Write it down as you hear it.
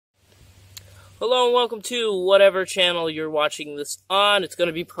Hello and welcome to whatever channel you're watching this on. It's going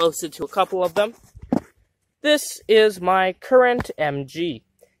to be posted to a couple of them. This is my current MG.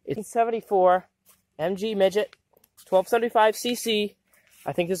 It's a 74 MG Midget, 1275cc.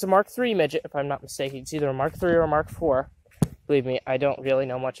 I think it's a Mark III Midget, if I'm not mistaken. It's either a Mark III or a Mark IV. Believe me, I don't really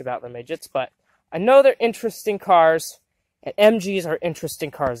know much about the midgets, but I know they're interesting cars, and MGs are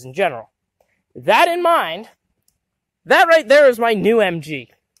interesting cars in general. That in mind, that right there is my new MG.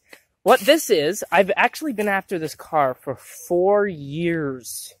 What this is, I've actually been after this car for 4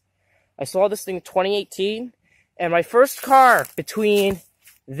 years. I saw this thing in 2018, and my first car between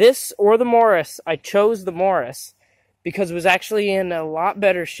this or the Morris, I chose the Morris because it was actually in a lot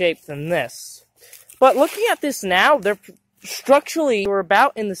better shape than this. But looking at this now, they're structurally, we're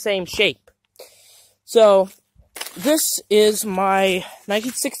about in the same shape. So, this is my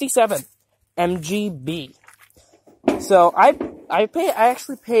 1967 MGB. So, I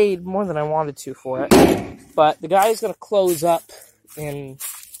actually paid more than I wanted to for it, but the guy is going to close up in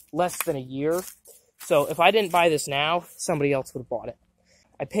less than a year. So if I didn't buy this now, somebody else would have bought it.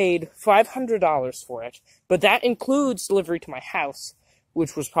 I paid $500 for it, but that includes delivery to my house,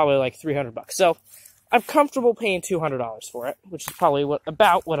 which was probably like $300 bucks. So I'm comfortable paying $200 for it, which is probably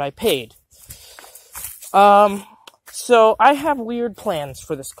about what I paid. So I have weird plans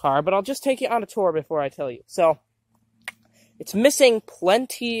for this car, but I'll just take you on a tour before I tell you. So it's missing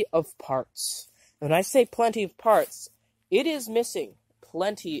plenty of parts. When I say plenty of parts, it is missing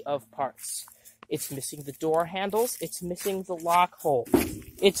plenty of parts. It's missing the door handles. It's missing the lock hole.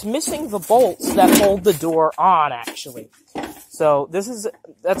 It's missing the bolts that hold the door on, actually. So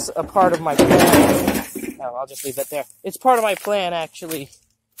that's a part of my plan. Oh, I'll just leave that there. It's part of my plan, actually.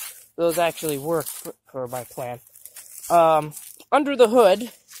 Those actually work for my plan. Under the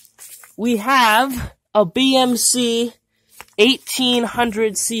hood, we have a BMC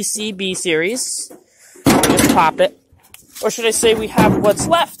 1800cc B series. Just pop it. Or should I say we have what's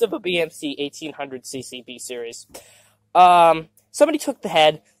left of a BMC 1800cc B series. Somebody took the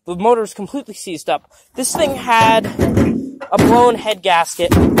head. The motor is completely seized up. This thing had a blown head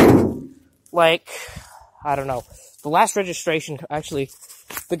gasket. Like, I don't know. The last registration, actually,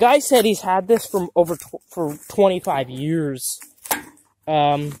 the guy said he's had this for 25 years.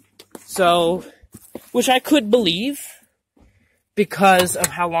 So, which I could believe, because of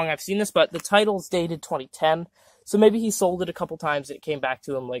how long I've seen this, but the title's dated 2010, so maybe he sold it a couple times and it came back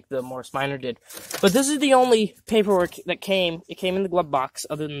to him like the Morris Minor did. But this is the only paperwork that came. It came in the glove box,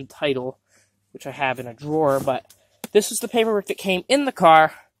 other than the title, which I have in a drawer, but this is the paperwork that came in the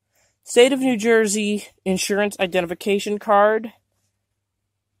car. State of New Jersey insurance identification card.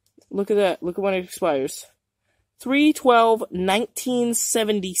 Look at that. Look at when it expires.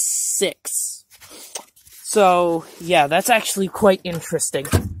 3/12/1976. So, yeah, that's actually quite interesting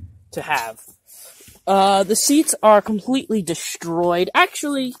to have. The seats are completely destroyed.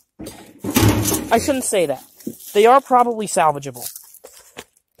 Actually, I shouldn't say that. They are probably salvageable.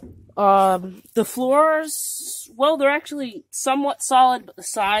 The floors, well, they're actually somewhat solid, but the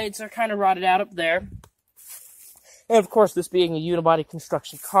sides are kind of rotted out up there. And of course, this being a unibody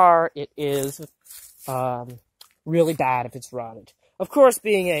construction car, it is, really bad if it's rotted. Of course,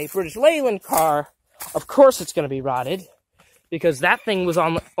 being a British Leyland car, of course it's going to be rotted, because that thing was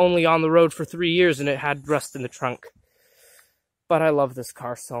only on the road for 3 years and it had rust in the trunk. But I love this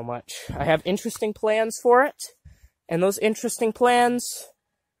car so much. I have interesting plans for it, and those interesting plans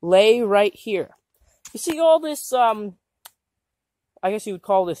lay right here. You see all this, I guess you would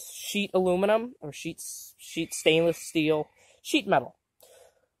call this sheet aluminum, or sheet stainless steel, sheet metal.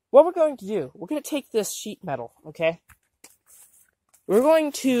 What we're going to do, we're going to take this sheet metal, okay? We're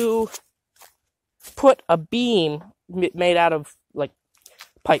going to put a beam made out of, like,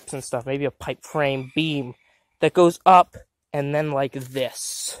 pipes and stuff, maybe a pipe frame beam that goes up and then like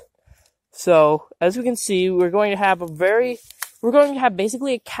this. So, as we can see, we're going to have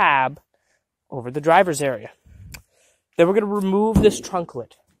basically a cab over the driver's area. Then we're going to remove this trunk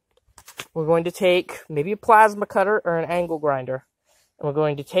lid. We're going to take maybe a plasma cutter or an angle grinder, and we're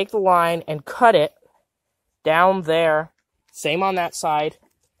going to take the line and cut it down there, same on that side,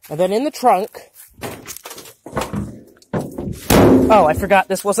 and then in the trunk. Oh, I forgot,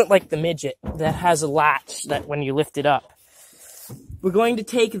 this wasn't like the Midget that has a latch that when you lift it up. We're going to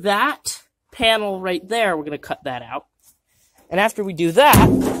take that panel right there, we're going to cut that out. And after we do that,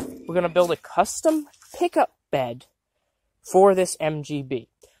 we're going to build a custom pickup bed for this MGB.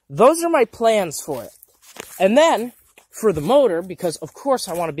 Those are my plans for it. And then, for the motor, because of course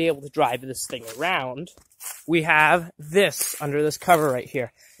I want to be able to drive this thing around, we have this under this cover right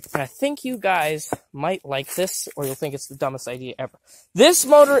here. And I think you guys might like this, or you'll think it's the dumbest idea ever. This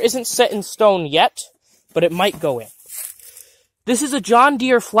motor isn't set in stone yet, but it might go in. This is a John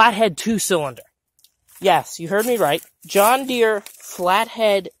Deere flathead 2-cylinder. Yes, you heard me right. John Deere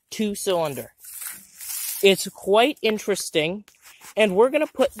flathead 2-cylinder. It's quite interesting, and we're going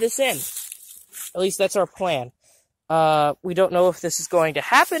to put this in. At least that's our plan. We don't know if this is going to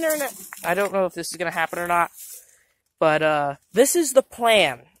happen or not. I don't know if this is going to happen or not. But this is the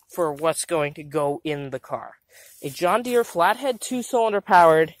plan for what's going to go in the car. A John Deere flathead 2-cylinder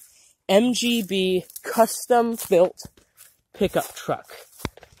powered MGB custom-built pickup truck.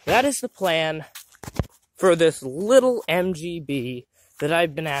 That is the plan for this little MGB that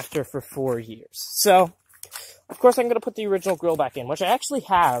I've been after for 4 years. So, of course, I'm going to put the original grill back in, which I actually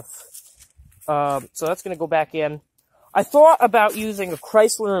have. So that's going to go back in. I thought about using a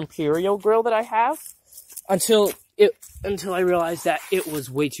Chrysler Imperial grill that I have until I realized that it was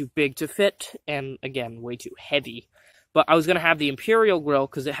way too big to fit, and again, way too heavy. But I was going to have the Imperial grill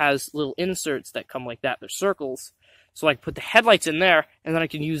because it has little inserts that come like that. They're circles. So I can put the headlights in there, and then I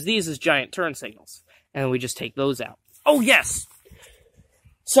can use these as giant turn signals. And we just take those out. Oh, yes!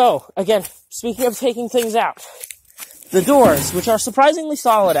 So, again, speaking of taking things out, the doors, which are surprisingly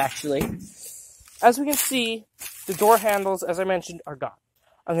solid, actually. As we can see, the door handles, as I mentioned, are gone.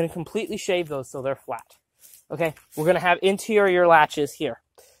 I'm going to completely shave those so they're flat. Okay? We're going to have interior latches here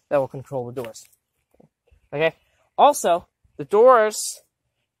that will control the doors. Okay? Also, the doors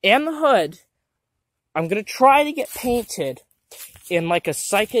and the hood, I'm going to try to get painted in like a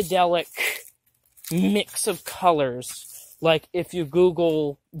psychedelic mix of colors. Like if you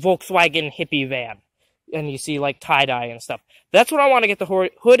Google Volkswagen hippie van and you see like tie-dye and stuff. That's what I want to get the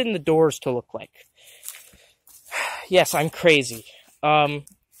hood and the doors to look like. Yes, I'm crazy. The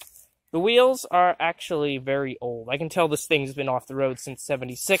wheels are actually very old. I can tell this thing's been off the road since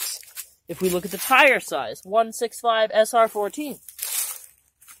 '76. If we look at the tire size, 165 SR14.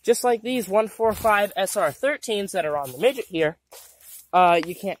 Just like these 145 SR13s that are on the midget here,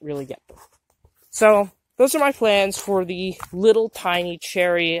 you can't really get them. So, those are my plans for the little tiny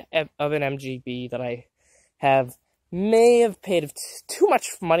cherry of an MGB that I may have paid too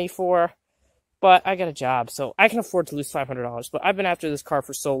much money for, but I got a job, so I can afford to lose $500. But I've been after this car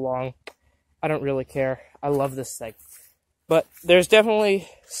for so long, I don't really care. I love this thing. But there's definitely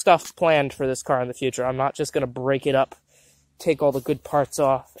stuff planned for this car in the future. I'm not just going to break it up, take all the good parts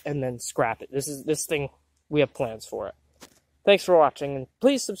off, and then scrap it. This thing, we have plans for it. Thanks for watching, and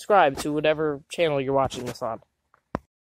please subscribe to whatever channel you're watching this on.